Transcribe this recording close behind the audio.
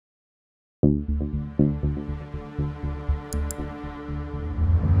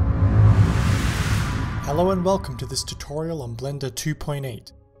Hello and welcome to this tutorial on Blender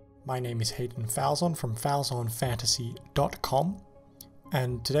 2.8. My name is Hayden Falzon from falzonfantasy.com,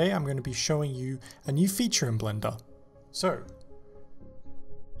 and today I'm going to be showing you a new feature in Blender. So,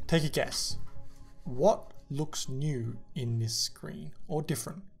 take a guess. What looks new in this screen, or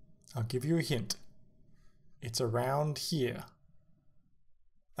different? I'll give you a hint. It's around here.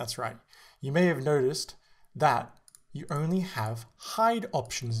 That's right. You may have noticed that you only have hide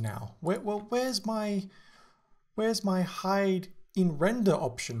options now. Where's my hide in render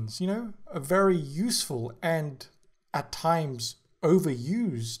options? You know, a very useful and at times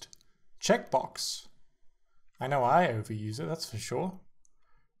overused checkbox. I know I overuse it, that's for sure.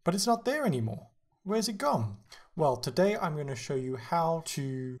 But it's not there anymore. Where's it gone? Well, today I'm going to show you how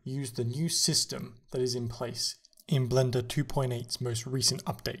to use the new system that is in place in Blender 2.8's most recent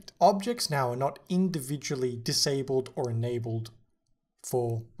update. Objects now are not individually disabled or enabled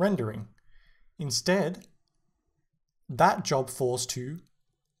for rendering. Instead, that job falls to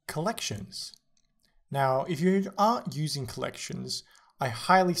collections. Now, if you aren't using collections, I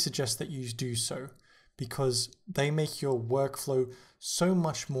highly suggest that you do so because they make your workflow so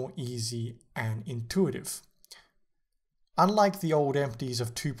much more easy and intuitive. Unlike the old empties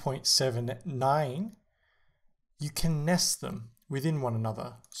of 2.79, you can nest them within one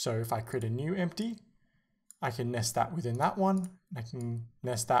another. So if I create a new empty, I can nest that within that one, and I can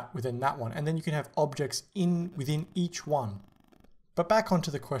nest that within that one, and then you can have objects within each one. But back onto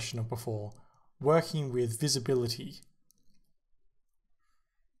the question of before, working with visibility.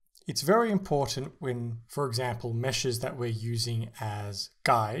 It's very important when, for example, meshes that we're using as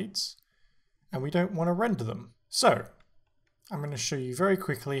guides, and we don't want to render them. So I'm going to show you very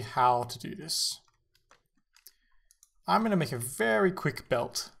quickly how to do this. I'm going to make a very quick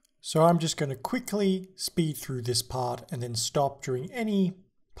belt. So I'm just going to quickly speed through this part and then stop during any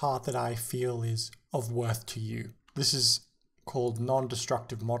part that I feel is of worth to you. This is called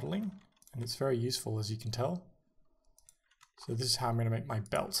non-destructive modeling, and it's very useful, as you can tell. So this is how I'm going to make my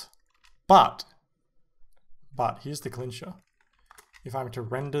belt. But here's the clincher. If I'm to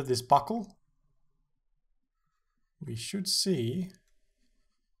render this buckle, we should see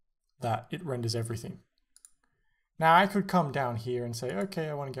that it renders everything. Now I could come down here and say, okay,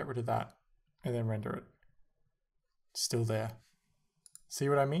 I want to get rid of that, and then render it. It's still there. See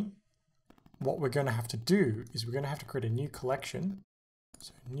what I mean? What we're going to have to do is we're going to have to create a new collection.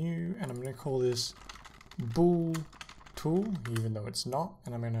 So new, and I'm going to call this bool tool, even though it's not,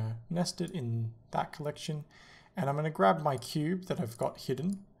 and I'm going to nest it in that collection, and I'm going to grab my cube that I've got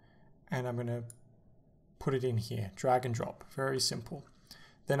hidden, and I'm going to put it in here, drag and drop, very simple.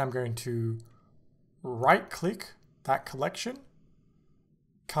 Then I'm going to right click that collection,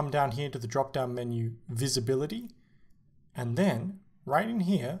 come down here to the drop down menu visibility, and then right in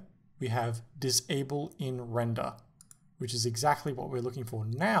here we have disable in render, which is exactly what we're looking for.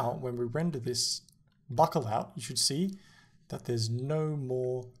 Now when we render this buckle out, you should see that there's no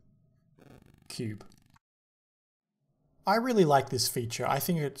more cube. I really like this feature. I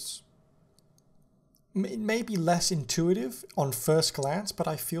think it may be less intuitive on first glance, but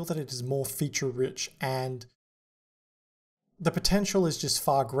I feel that it is more feature rich and the potential is just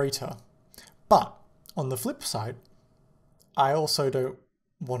far greater. But on the flip side, I also don't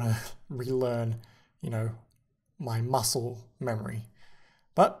want to relearn, my muscle memory.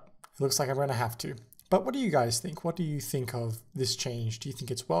 But it looks like I'm going to have to. But what do you guys think? What do you think of this change? Do you think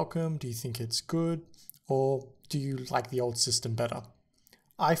it's welcome? Do you think it's good? Or do you like the old system better?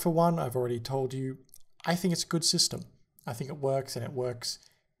 I, for one, I've already told you, I think it's a good system. I think it works, and it works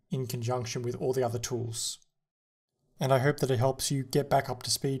in conjunction with all the other tools. And I hope that it helps you get back up to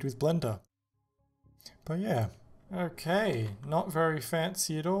speed with Blender. But yeah, okay, not very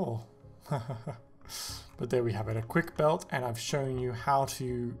fancy at all. But there we have it, a quick belt, and I've shown you how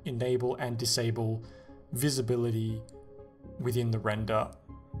to enable and disable visibility within the render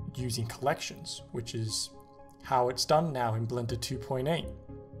using collections, which is how it's done now in Blender 2.8.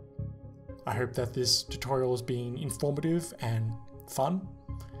 I hope that this tutorial has been informative and fun,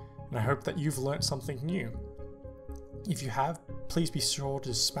 and I hope that you've learnt something new. If you have, please be sure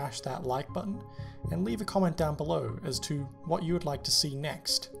to smash that like button and leave a comment down below as to what you would like to see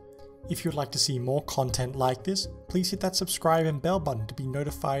next. If you would like to see more content like this, please hit that subscribe and bell button to be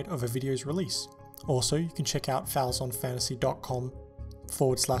notified of a video's release. Also, you can check out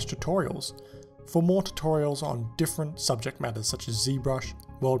falzonfantasy.com/tutorials for more tutorials on different subject matters such as ZBrush,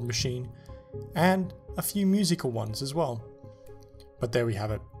 World Machine, and a few musical ones as well. But there we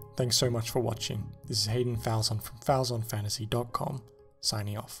have it. Thanks so much for watching. This is Hayden Falzon from falzonfantasy.com,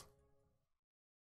 signing off.